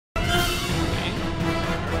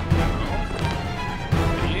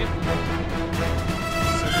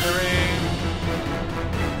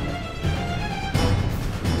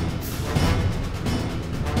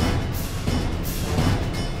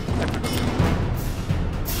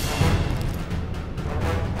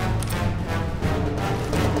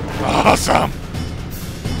awesome!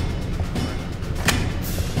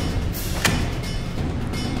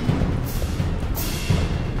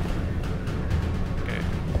 Okay.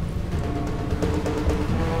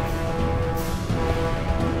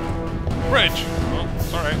 Fridge! Oh,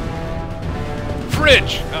 sorry.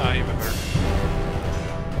 Fridge! Ah, even better.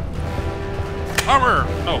 Armor!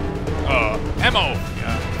 No. Ammo!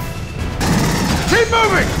 Yeah. Keep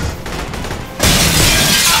moving!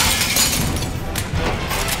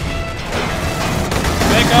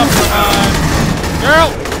 Wake up, come on! Girl!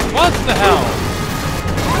 What the hell?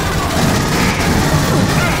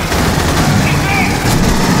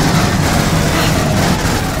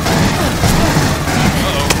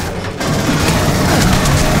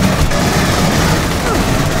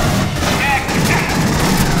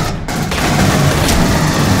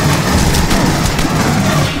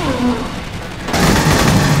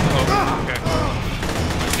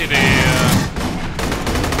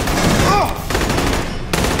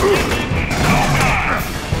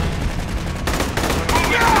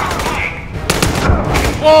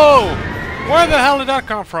 Whoa! Where the hell did that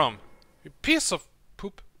come from? You piece of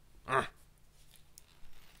poop.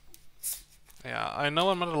 Yeah, I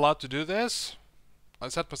know I'm not allowed to do this. I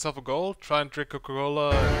set myself a goal, try and drink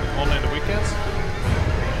Coca-Cola only in the weekends.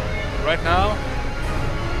 Right now,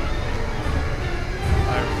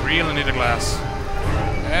 I really need a glass.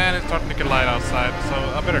 And it's starting to get light outside, so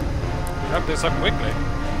I better wrap this up quickly.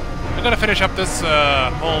 I'm gonna finish up this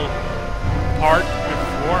whole part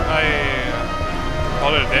before I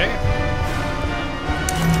call it a day.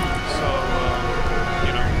 So,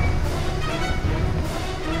 you know.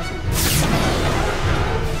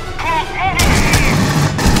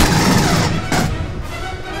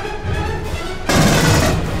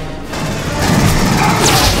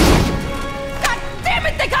 God damn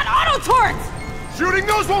it, they got auto turrets! Shooting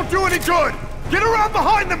those won't do any good! Get around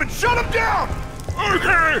behind them and shut them down!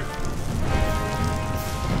 Okay!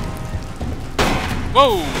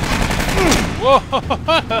 Whoa! Whoa!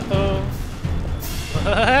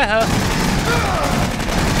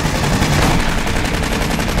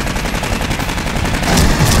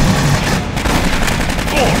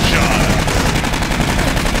 Bullshit!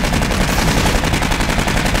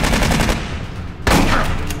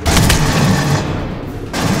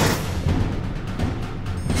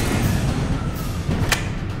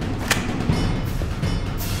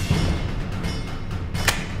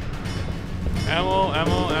 Ammo,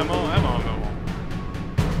 ammo, ammo, ammo, ammo.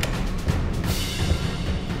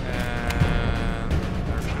 And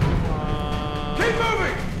there should be one. Keep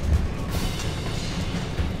moving!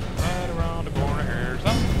 Right around the corner here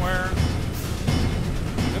somewhere.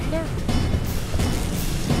 In there?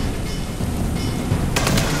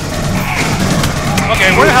 Okay,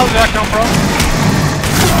 where the hell did that come from?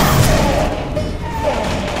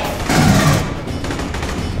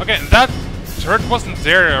 Okay, that turret wasn't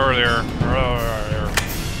there earlier.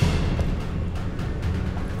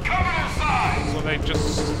 So they just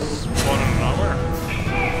spawned in nowhere.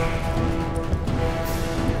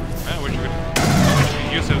 I wish you could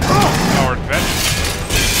use it as our advantage.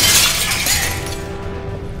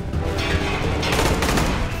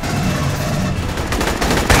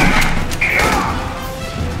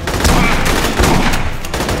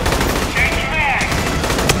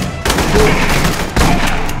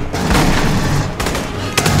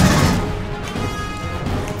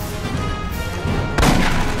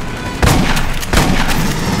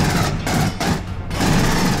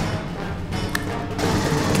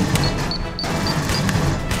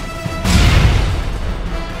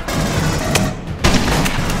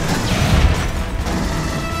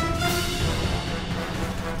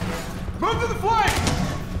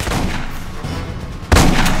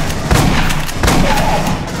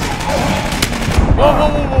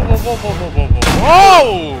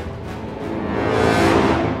 Whoa!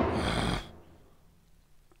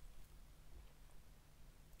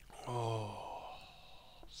 Oh,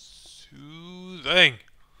 soothing.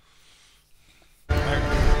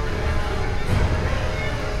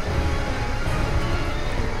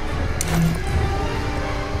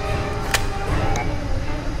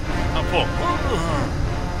 I'm full.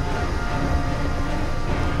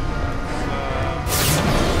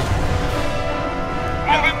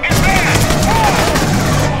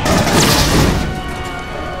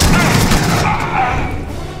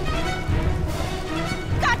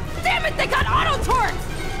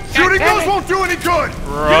 Shooting those won't do any good!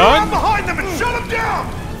 Run. Get around behind them and shut them down!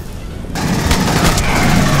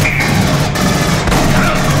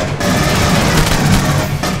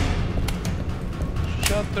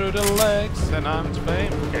 Shot through the legs and I'm to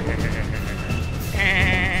blame.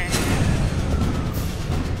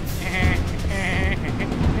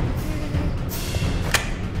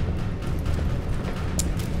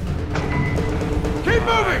 Keep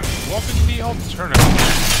moving! What is the alternative?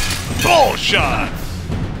 Bullshot!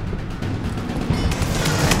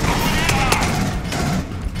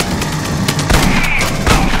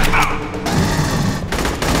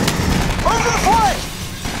 Over the flank!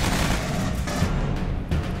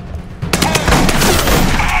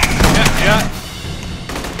 Yeah.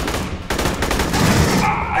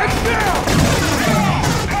 It's down!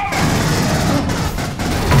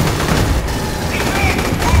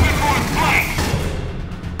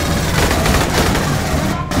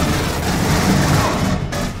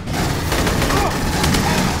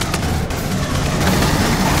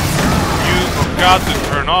 Got to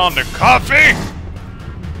turn on the coffee!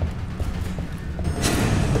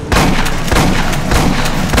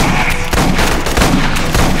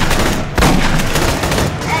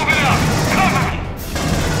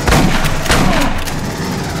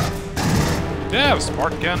 Yeah,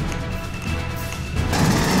 smart gun.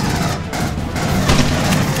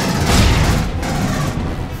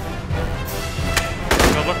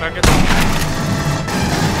 Does it look like it?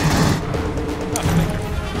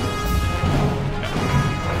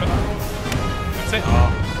 Say,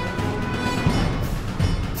 oh.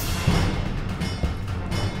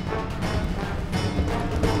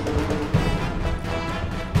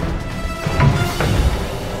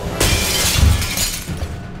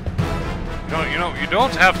 You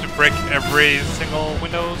don't have to break every single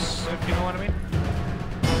windows, if you know what I mean.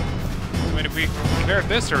 I mean, if we clear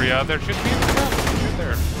this area, there should be a trap right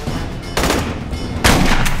there.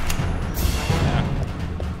 Yeah.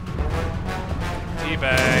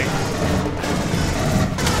 Teabag.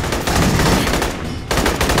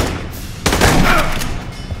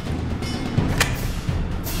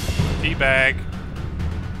 Teabag.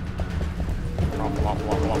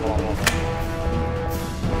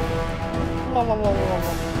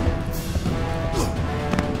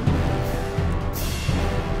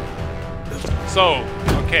 So,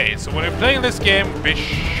 okay, so when you're playing this game, be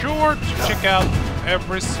sure to check out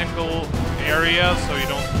every single area so you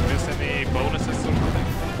don't miss any bonuses or something.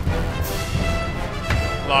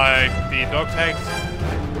 Like the dog tags.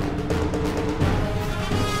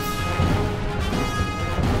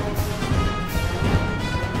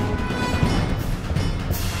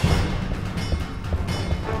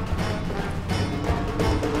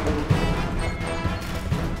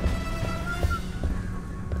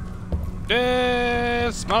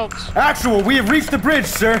 Dismount. Actual, we have reached the bridge,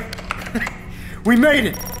 sir. We made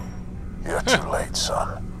it. You're too late,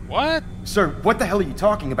 son. What? Sir, what the hell are you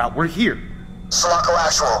talking about? We're here. Sulaco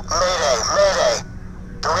Actual, Mayday.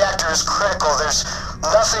 The reactor is critical. There's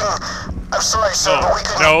nothing... I'm sorry, sir, but we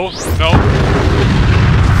couldn't... No.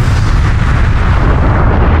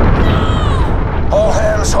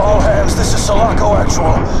 All hands, this is Sulaco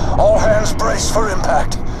Actual. All hands brace for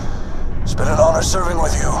impact. It's been an honor serving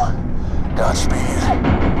with you. Godspeed.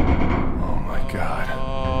 Oh my god.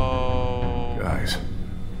 Oh. Guys.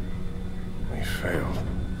 We failed.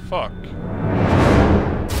 Fuck.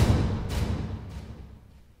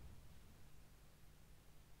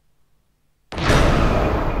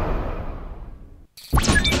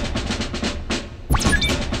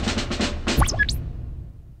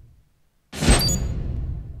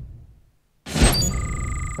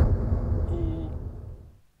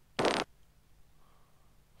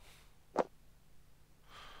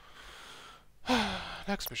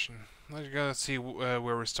 Next mission. Let's go see where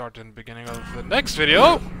we start in the beginning of the next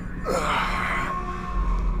video.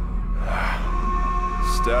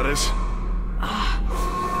 Status?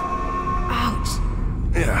 Ouch.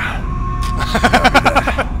 Yeah.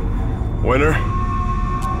 Winner?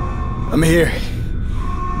 I'm here.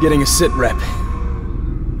 Getting a sit rep.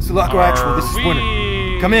 Sulaco Actual, this is we-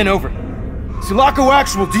 Winter. Come in, over. Sulaco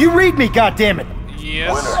Actual, do you read me, goddammit?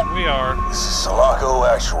 Yes, Winner. we are. This is Sulaco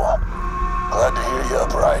Actual. Glad to hear you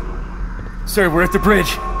upright. Sir, we're at the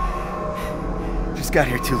bridge. Just got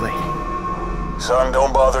here too late. Son,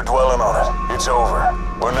 don't bother dwelling on it. It's over.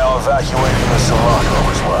 We're now evacuating the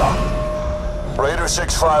Sulaco as well. Raider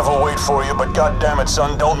 6-5 will wait for you, but goddammit,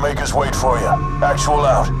 son, don't make us wait for you. Actual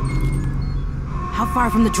out. How far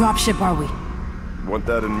from the dropship are we? Want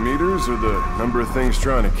that in meters or the number of things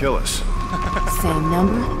trying to kill us? Same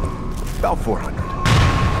number? About 400.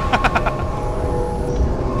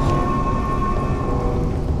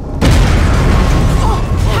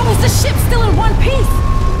 How is the ship still in one piece?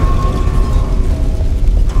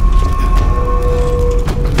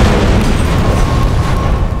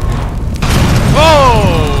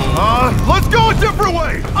 Oh! Let's go a different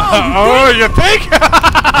way! Oh, you think?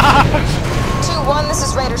 2-1, this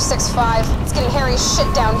is Raider 6-5. It's getting hairy as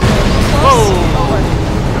shit down here. Close. Whoa. Over.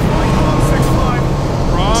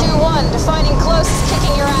 2-1, defining close is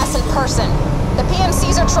kicking your ass in person. The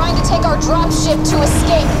PMCs are trying to take our dropship to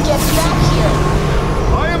escape. Get back here.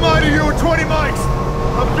 I am out of you in 20 mics.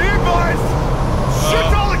 Be advised.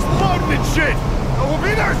 Shit's all exploding and shit. We'll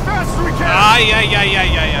be there as fast as we can. Aye.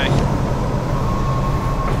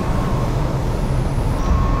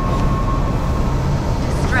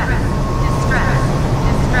 Distress.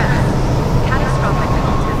 Catastrophic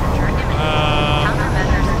middle temperature imminent.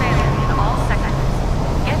 Countermeasures failing in all seconds.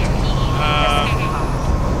 Get to PE escape pod.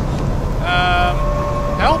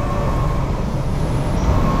 Help?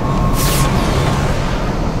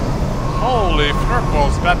 Holy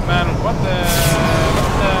furballs, Batman! What do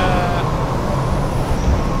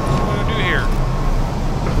we do here?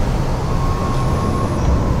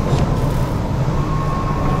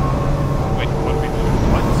 Wait, what do we do?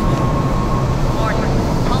 What? Warning.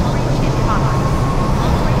 Hull breach in progress.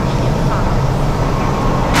 Hull breach in progress.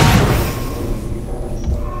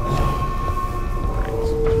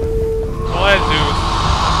 Let's do.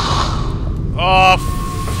 Oh,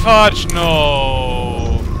 fudge, no!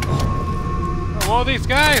 Oh, all these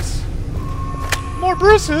guys! More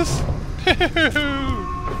bruises! Oh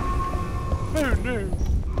no!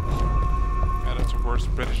 Yeah, that's the worst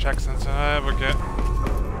British accents I ever get.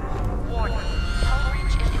 Warning. Hull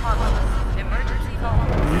breach in progress. Emergency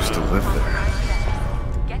phone. We used to live there.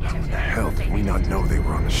 Get to How the hell did we not know they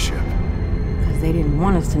were on the ship? Because they didn't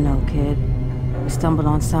want us to know, kid. We stumbled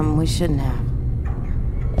on something we shouldn't have.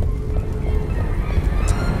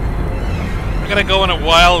 We're gonna go on a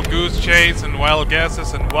wild goose chase and wild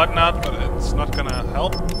guesses and whatnot, but it's not gonna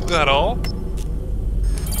help at all.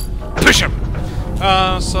 Push him!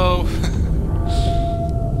 So...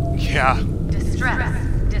 yeah. Distress.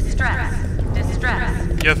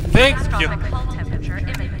 You think you... Catastrophic hull temperature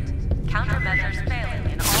imminent. Countermeasures failing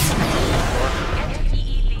in all seconds. Get to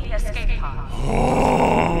EEV escape pod.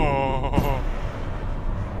 Oh.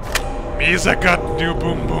 Misa got new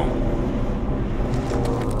boom boom.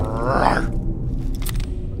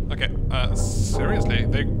 Okay, seriously?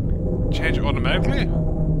 They change automatically?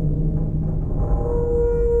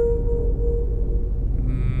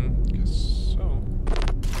 Guess so.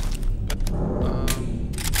 But,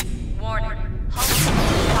 Warning. Hull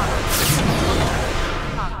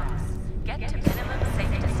progress. Get to minimum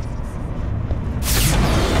safe distance.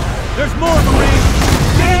 There's more, Marine!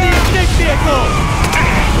 Get in the escape vehicle!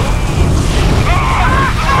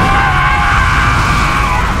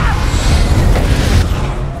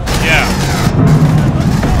 yeah.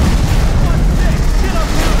 Get up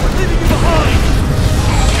here! We're leaving you behind!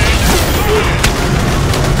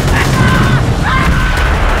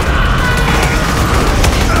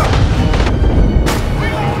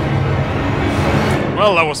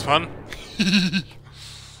 Well, that was fun.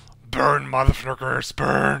 Burn, motherfuckers,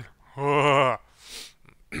 burn!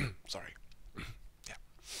 Sorry. Yeah.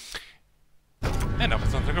 And now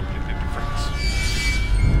it's something completely different.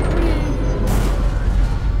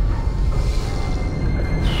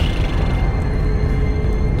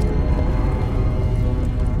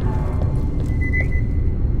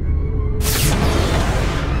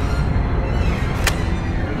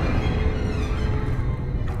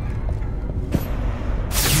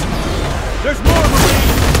 There's more, Marine!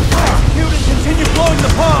 Execute and continue blowing the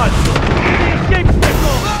pods! Escape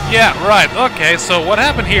signal! Yeah, right, okay, so what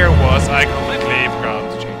happened here was I completely forgot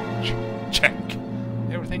to check.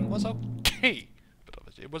 Everything was okay, but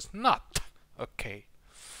obviously it was not okay.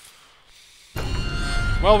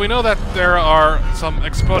 Well, we know that there are some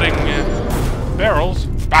exploding barrels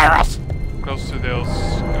close to those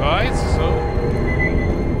guys, so...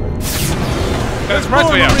 There's right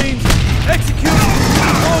more, way out. Marines! Execute and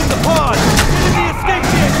continue blowing the pods! Get in the escape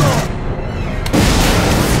vehicle!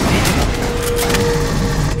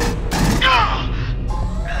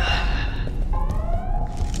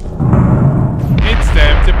 It's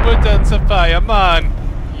time to put on some fire, man!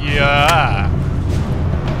 Yeah!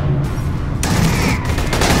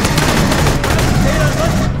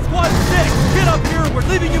 Squad 6, get up here! We're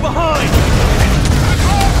leaving you behind!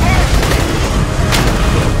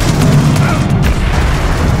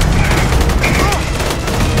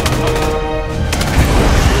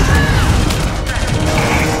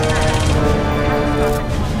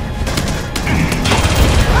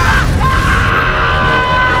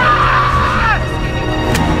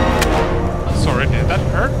 Sorry, did that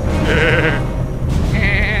hurt?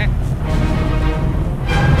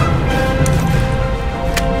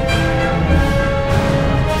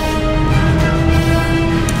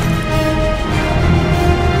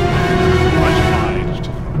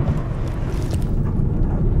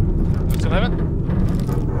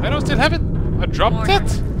 I still have it? I dropped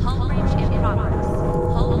it? Hull breach in progress.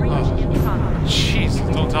 Hull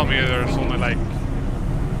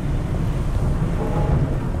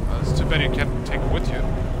bet you can't take it with you.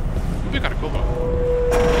 It'd be kinda cool though.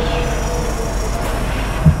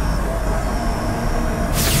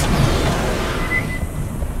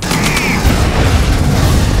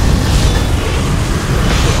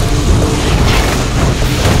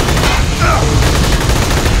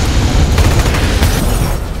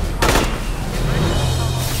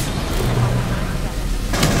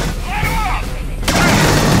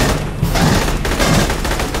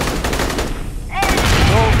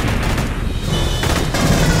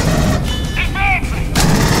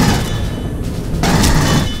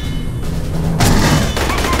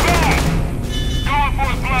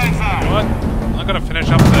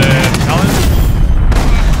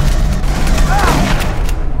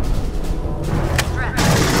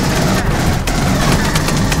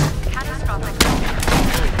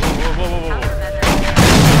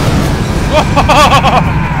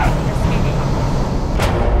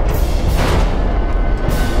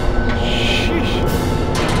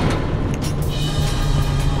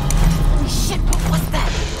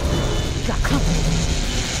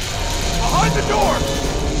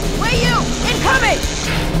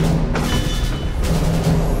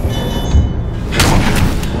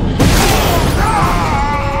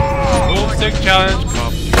 Challenge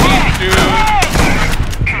complete, dude.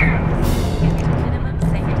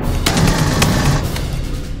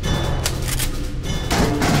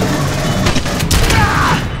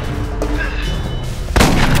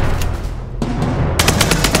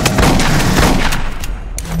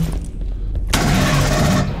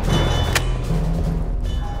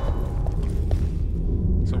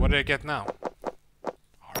 So what do I get now?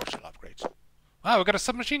 Arsenal upgrades. Wow, we got a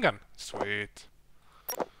submachine gun. Sweet.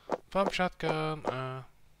 Pump shotgun,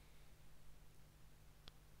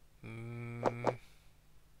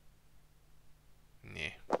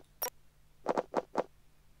 nee.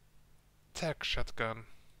 Tech shotgun,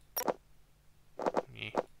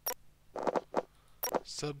 nee.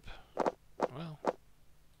 Sub, well,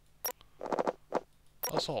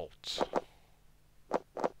 assault.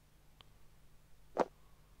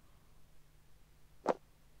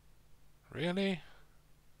 Really?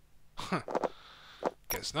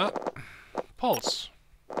 Guess not. Pulse.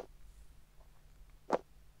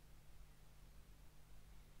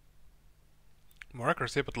 More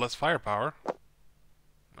accuracy, but less firepower.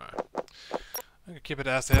 Alright. I'm gonna keep it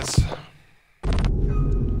as is.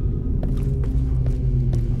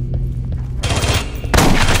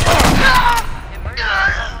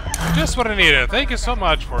 Just what I needed. Thank you so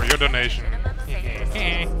much for your donation.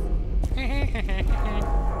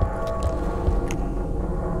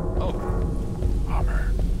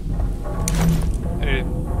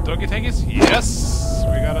 Togi Tegis? Yes!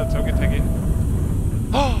 We got a Togi Tegi.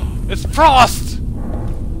 Oh! It's Frost!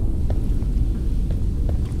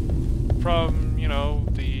 From, you know,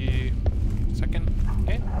 the second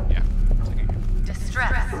game? Yeah, second game.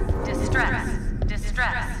 Distress.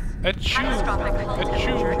 Catastrophic hull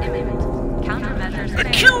temperature imminent. Countermeasures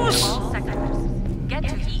failed in all sectors. Get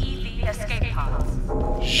to EEV escape pods.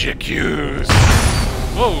 Shikuse!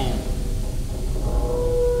 Whoa!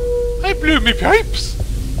 I blew me pipes!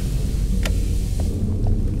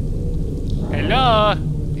 Hello?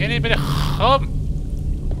 Anybody home?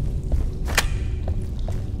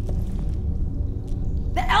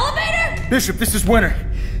 The elevator? Bishop, this is Winter.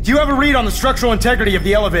 Do you have a read on the structural integrity of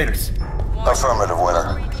the elevators? Affirmative,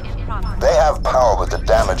 Winter. They have power, but the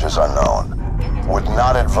damage is unknown. Would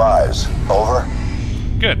not advise. Over?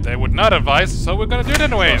 Good, they would not advise, so we're gonna do it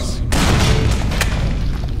anyways.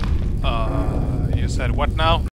 You said what now?